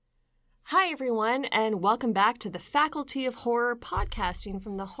Hi, everyone, and welcome back to the Faculty of Horror podcasting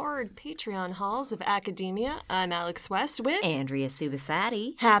from the horrid Patreon halls of academia. I'm Alex West with Andrea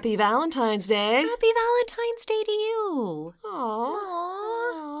Subasati. Happy Valentine's Day. Happy Valentine's Day to you.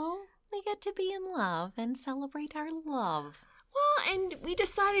 Aww. We get to be in love and celebrate our love. Well, and we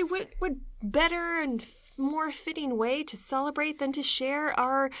decided what better and more fitting way to celebrate than to share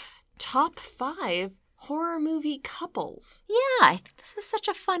our top 5 horror movie couples. Yeah, I think this is such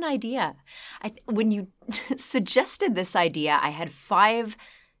a fun idea. When you suggested this idea, I had 5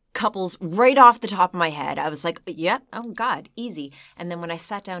 couples right off the top of my head. I was like, yep, oh God, easy. And then when I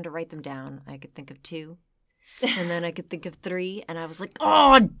sat down to write them down, I could think of 2. And then I could think of 3. And I was like,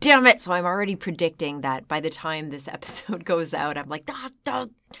 oh, damn it. So I'm already predicting that by the time this episode goes out, I'm like,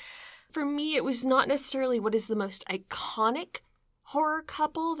 For me, it was not necessarily what is the most iconic horror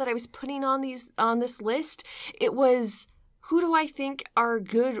couple that I was putting on this list. It was, who do I think are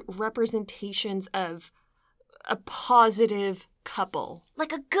good representations of a positive couple?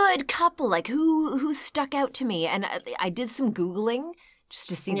 Like a good couple, like who stuck out to me. And I did some Googling just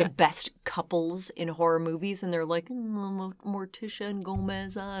to see the best couples in horror movies, and they're like, Morticia and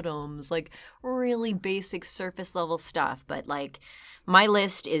Gomez Addams, like really basic surface level stuff. But like my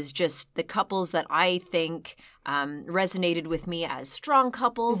list is just the couples that I think resonated with me as strong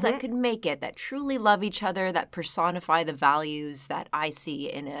couples that could make it, that truly love each other, that personify the values that I see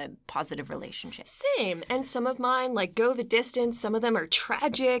in a positive relationship. Same. And some of mine like go the distance. Some of them are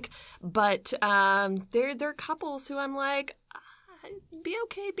tragic, but they're couples who I'm like, I'd be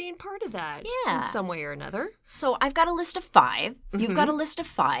okay being part of that in some way or another. So I've got a list of 5. You've got a list of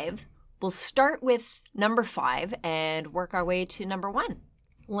 5. We'll start with number 5 and work our way to number 1.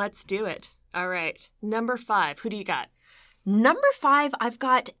 Let's do it. All right. Number 5. Who do you got? Number 5, I've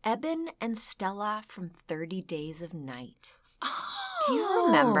got Eben and Stella from 30 Days of Night. Oh. Do you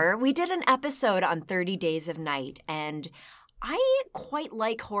remember? We did an episode on 30 Days of Night, and I quite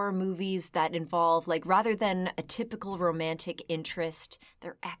like horror movies that involve, like, rather than a typical romantic interest,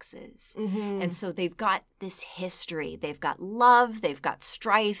 they're exes. And so they've got this history. They've got love. They've got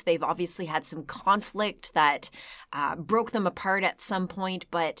strife. They've obviously had some conflict that broke them apart at some point.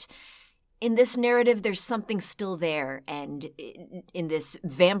 But in this narrative, there's something still there. And in this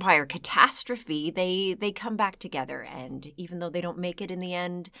vampire catastrophe, they come back together. And even though they don't make it in the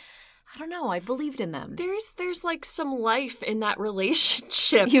end, I don't know. I believed in them. There's like some life in that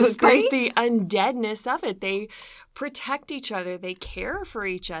relationship, You despite agree? the undeadness of it. They protect each other. They care for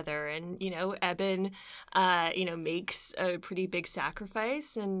each other. And, Eben, makes a pretty big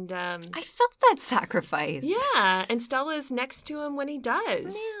sacrifice. And I felt that sacrifice. yeah, and Stella's next to him when he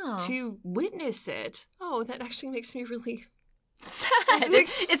does Yeah. to witness it. Oh, that actually makes me really Sad.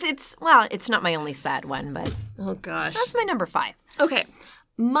 It's not my only sad one, but oh gosh. that's my number 5. Okay.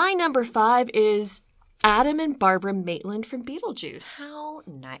 My number 5 is Adam and Barbara Maitland from Beetlejuice. How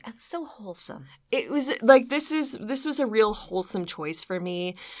nice. That's so wholesome. It was like this was a real wholesome choice for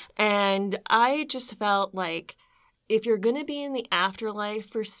me, and I just felt like if you're going to be in the afterlife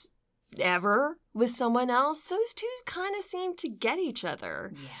for ever with someone else, those two kind of seem to get each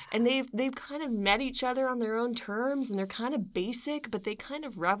other. Yeah. And they've kind of met each other on their own terms, and they're kind of basic, but they kind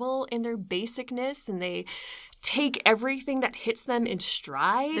of revel in their basicness, and they take everything that hits them in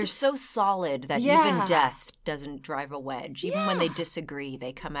stride. They're so solid that even death doesn't drive a wedge. Even when they disagree,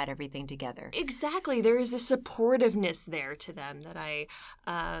 they come at everything together. Exactly. There is a supportiveness there to them that I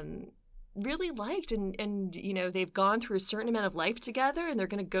really liked. And they've gone through a certain amount of life together, and they're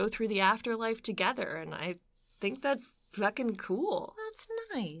going to go through the afterlife together. And I think that's fucking cool. That's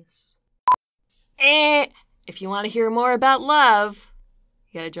nice. If you want to hear more about love,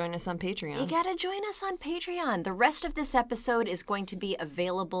 you got to join us on Patreon. You got to join us on Patreon. The rest of this episode is going to be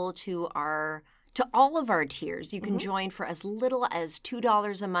available to all of our tiers. You can join for as little as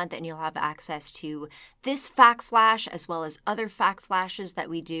 $2 a month, and you'll have access to this Fact Flash as well as other Fact Flashes that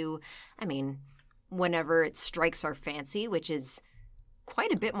we do, whenever it strikes our fancy, which is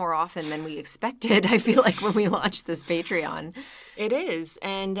quite a bit more often than we expected, I feel like, when we launched this Patreon. It is.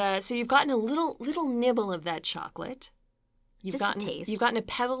 And so you've gotten a little nibble of that chocolate. You've Just gotten, a taste. You've gotten a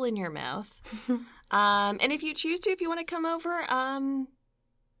petal in your mouth. And if you choose to, if you want to come over,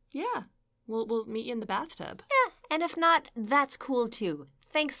 we'll meet you in the bathtub. Yeah, and if not, that's cool too.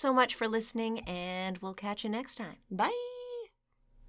 Thanks so much for listening, and we'll catch you next time. Bye.